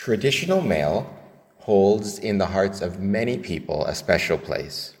Traditional mail holds in the hearts of many people a special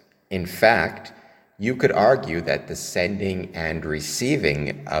place. In fact, you could argue that the sending and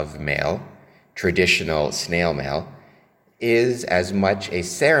receiving of mail, traditional snail mail, is as much a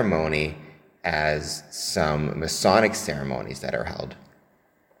ceremony as some Masonic ceremonies that are held.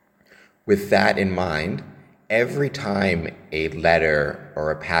 With that in mind, every time a letter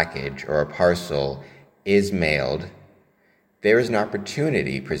or a package or a parcel is mailed, there is an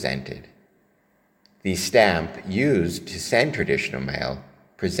opportunity presented. The stamp used to send traditional mail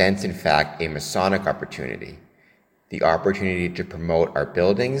presents, in fact, a Masonic opportunity, the opportunity to promote our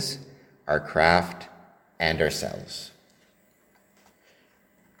buildings, our craft, and ourselves.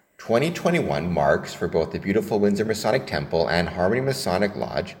 2021 marks for both the beautiful Windsor Masonic Temple and Harmony Masonic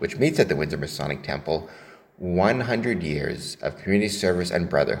Lodge, which meets at the Windsor Masonic Temple, 100 years of community service and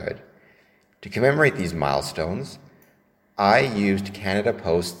brotherhood. To commemorate these milestones, I used Canada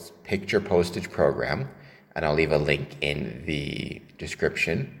Post's picture postage program, and I'll leave a link in the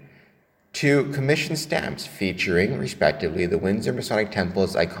description, to commission stamps featuring, respectively, the Windsor Masonic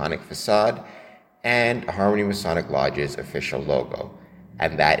Temple's iconic facade and Harmony Masonic Lodge's official logo.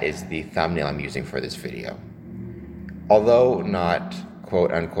 And that is the thumbnail I'm using for this video. Although not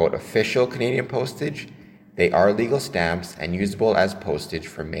quote-unquote official Canadian postage, they are legal stamps and usable as postage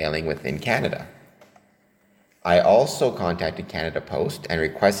for mailing within Canada. I also contacted Canada Post and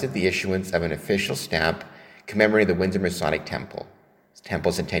requested the issuance of an official stamp commemorating the Windsor Masonic Temple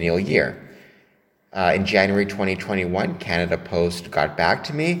centennial year. In January 2021, Canada Post got back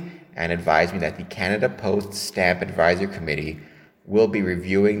to me and advised me that the Canada Post Stamp Advisory Committee will be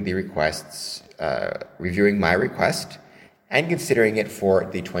reviewing my request and considering it for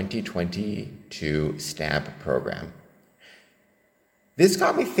the 2022 stamp program. This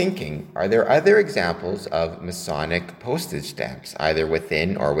got me thinking, are there other examples of Masonic postage stamps, either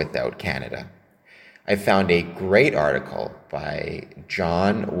within or without Canada? I found a great article by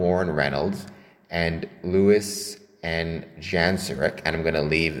John Warren Reynolds and Louis N. Jansarek, and I'm going to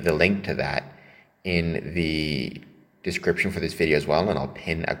leave the link to that in the description for this video as well, and I'll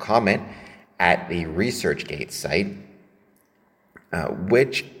pin a comment at the ResearchGate site,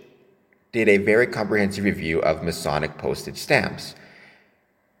 which did a very comprehensive review of Masonic postage stamps.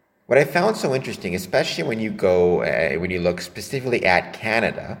 What I found so interesting, especially when you look specifically at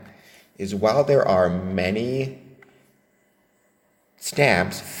Canada, is while there are many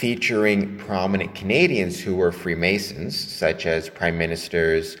stamps featuring prominent Canadians who were Freemasons, such as Prime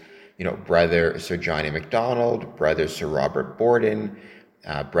Ministers, Brother Sir John A. Macdonald, Brother Sir Robert Borden,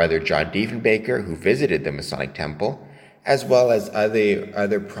 Brother John Diefenbaker, who visited the Masonic Temple, as well as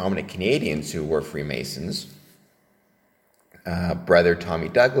other prominent Canadians who were Freemasons, Brother Tommy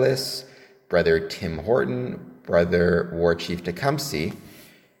Douglas, Brother Tim Horton, Brother War Chief Tecumseh.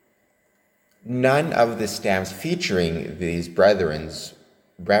 None of the stamps featuring these brethrens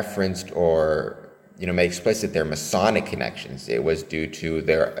referenced or made explicit their Masonic connections. It was due to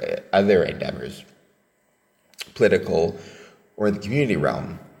their other endeavors, political or the community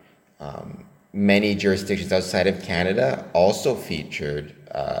realm. Many jurisdictions outside of Canada also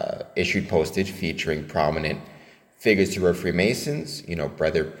issued postage featuring prominent figures who were Freemasons,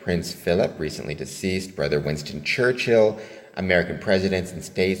 Brother Prince Philip, recently deceased, Brother Winston Churchill, American presidents and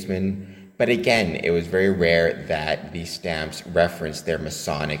statesmen. But again, it was very rare that these stamps referenced their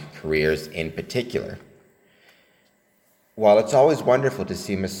Masonic careers in particular. While it's always wonderful to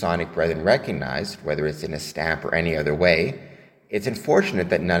see Masonic brethren recognized, whether it's in a stamp or any other way, it's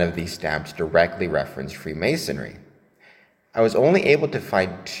unfortunate that none of these stamps directly reference Freemasonry. I was only able to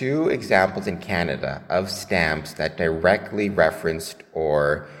find 2 examples in Canada of stamps that directly referenced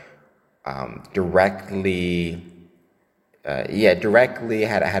or directly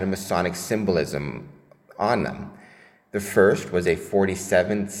had a Masonic symbolism on them. The first was a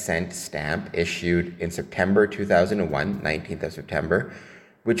 47-cent stamp issued in September 2001, 19th of September,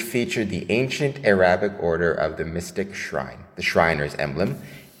 which featured the ancient Arabic order of the Mystic Shrine, the Shriners emblem,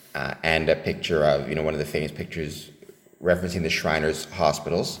 and a picture of, one of the famous pictures referencing the Shriners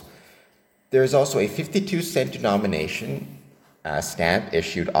hospitals. There is also a 52-cent denomination stamp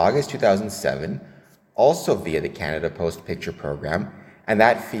issued August 2007, also via the Canada Post picture program, and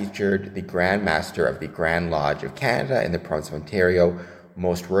that featured the Grand Master of the Grand Lodge of Canada in the province of Ontario,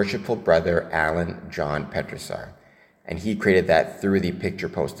 Most Worshipful Brother Alan John Petrosar, and he created that through the picture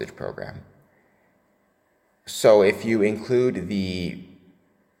postage program. So if you include the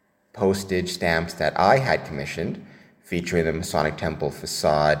postage stamps that I had commissioned, featuring the Masonic Temple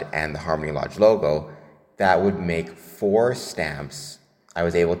facade and the Harmony Lodge logo, that would make 4 stamps I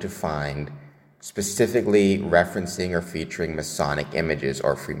was able to find specifically referencing or featuring Masonic images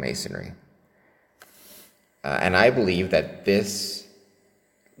or Freemasonry. And I believe that this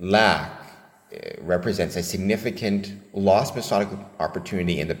lack represents a significant lost Masonic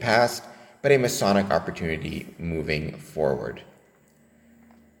opportunity in the past, but a Masonic opportunity moving forward.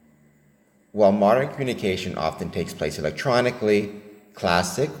 While modern communication often takes place electronically,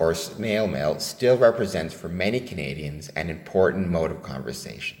 classic or snail mail still represents for many Canadians an important mode of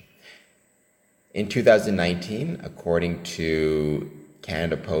conversation. In 2019, according to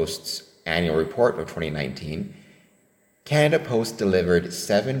Canada Post's annual report of 2019, Canada Post delivered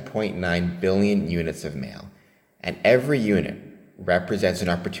 7.9 billion units of mail, and every unit represents an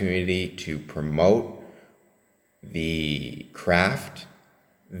opportunity to promote the craft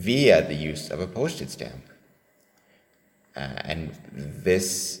via the use of a postage stamp. And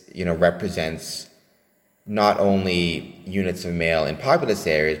this, represents not only units of mail in populous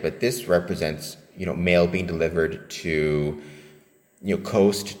areas, but this represents, mail being delivered to,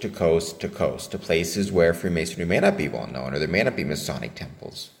 coast to coast to coast, to places where Freemasonry may not be well known, or there may not be Masonic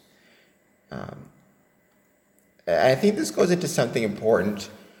temples. I think this goes into something important,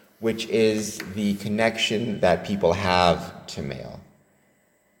 which is the connection that people have to mail,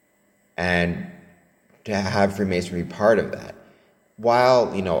 and to have Freemasonry be part of that.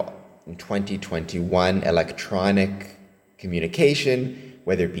 While, in 2021, electronic communication,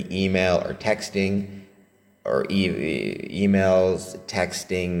 whether it be email or texting, or emails,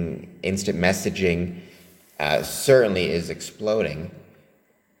 texting, instant messaging, certainly is exploding,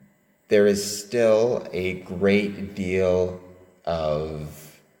 there is still a great deal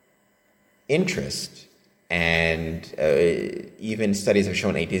of interest, and even studies have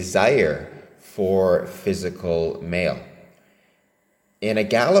shown a desire for physical mail. In a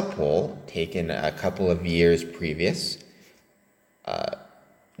Gallup poll taken a couple of years previous,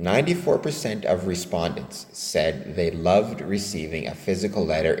 94% of respondents said they loved receiving a physical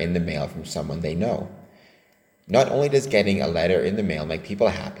letter in the mail from someone they know. Not only does getting a letter in the mail make people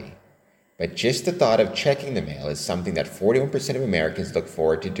happy, but just the thought of checking the mail is something that 41% of Americans look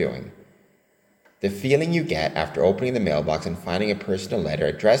forward to doing. The feeling you get after opening the mailbox and finding a personal letter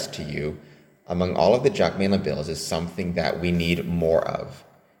addressed to you among all of the junk mail and bills is something that we need more of,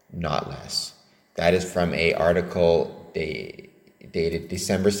 not less. That is from an article dated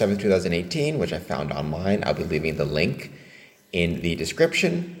December 7th, 2018, which I found online. I'll be leaving the link in the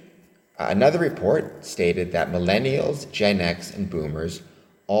description. Another report stated that millennials, Gen X, and boomers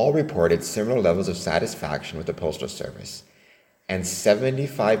all reported similar levels of satisfaction with the Postal Service. And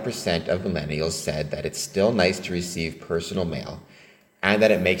 75% of millennials said that it's still nice to receive personal mail, and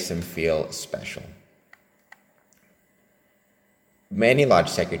that it makes them feel special. Many lodge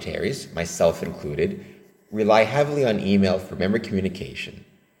secretaries, myself included, rely heavily on email for member communication,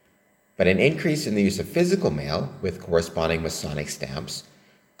 but an increase in the use of physical mail with corresponding Masonic stamps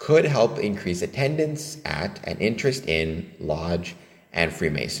could help increase attendance at and interest in lodge and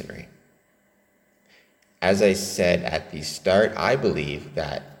Freemasonry. As I said at the start, I believe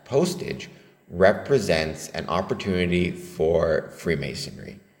that postage represents an opportunity for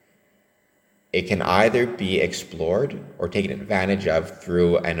Freemasonry. It can either be explored or taken advantage of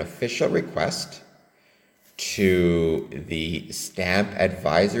through an official request to the Stamp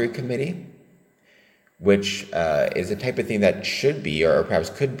Advisory Committee, which is a type of thing that should be, or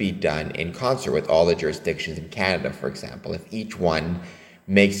perhaps could be, done in concert with all the jurisdictions in Canada, for example. If each one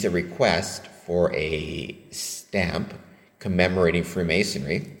makes a request for a stamp commemorating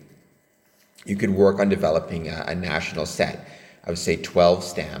Freemasonry, you could work on developing a national set of, say, 12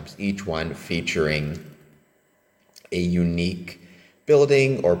 stamps, each one featuring a unique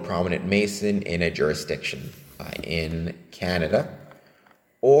building or prominent Mason in a jurisdiction in Canada,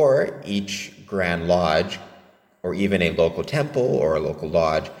 or each Grand Lodge, or even a local temple or a local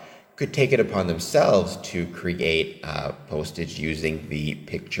lodge, could take it upon themselves to create postage using the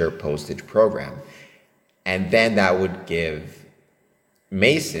picture postage program. And then that would give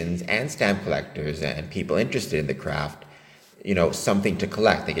Masons and stamp collectors and people interested in the craft, something to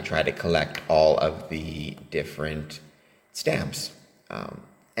collect. They could try to collect all of the different stamps.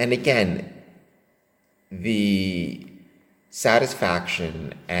 And again, the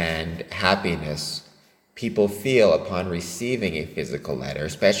satisfaction and happiness people feel upon receiving a physical letter,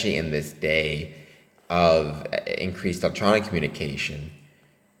 especially in this day of increased electronic communication,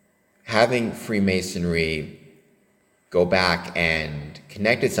 having Freemasonry go back and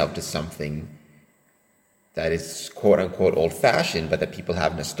connect itself to something that is quote-unquote old-fashioned, but that people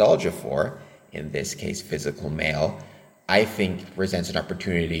have nostalgia for, in this case physical mail, I think presents an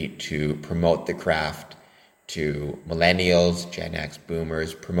opportunity to promote the craft to millennials, Gen X,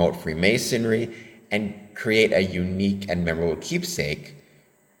 boomers, promote Freemasonry, and create a unique and memorable keepsake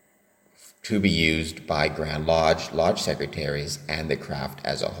to be used by Grand Lodge, Lodge secretaries, and the craft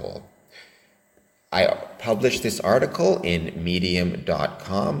as a whole. I published this article in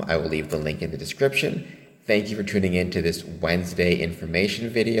medium.com. I will leave the link in the description. Thank you for tuning in to this Wednesday information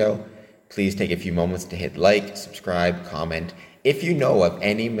video. Please take a few moments to hit like, subscribe, comment. If you know of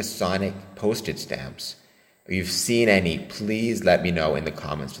any Masonic postage stamps, or you've seen any, please let me know in the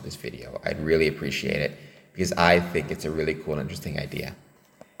comments to this video. I'd really appreciate it because I think it's a really cool and interesting idea.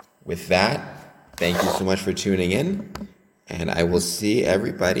 With that, thank you so much for tuning in, and I will see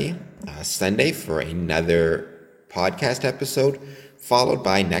everybody Sunday for another podcast episode, followed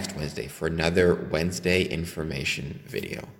by next Wednesday for another Wednesday information video.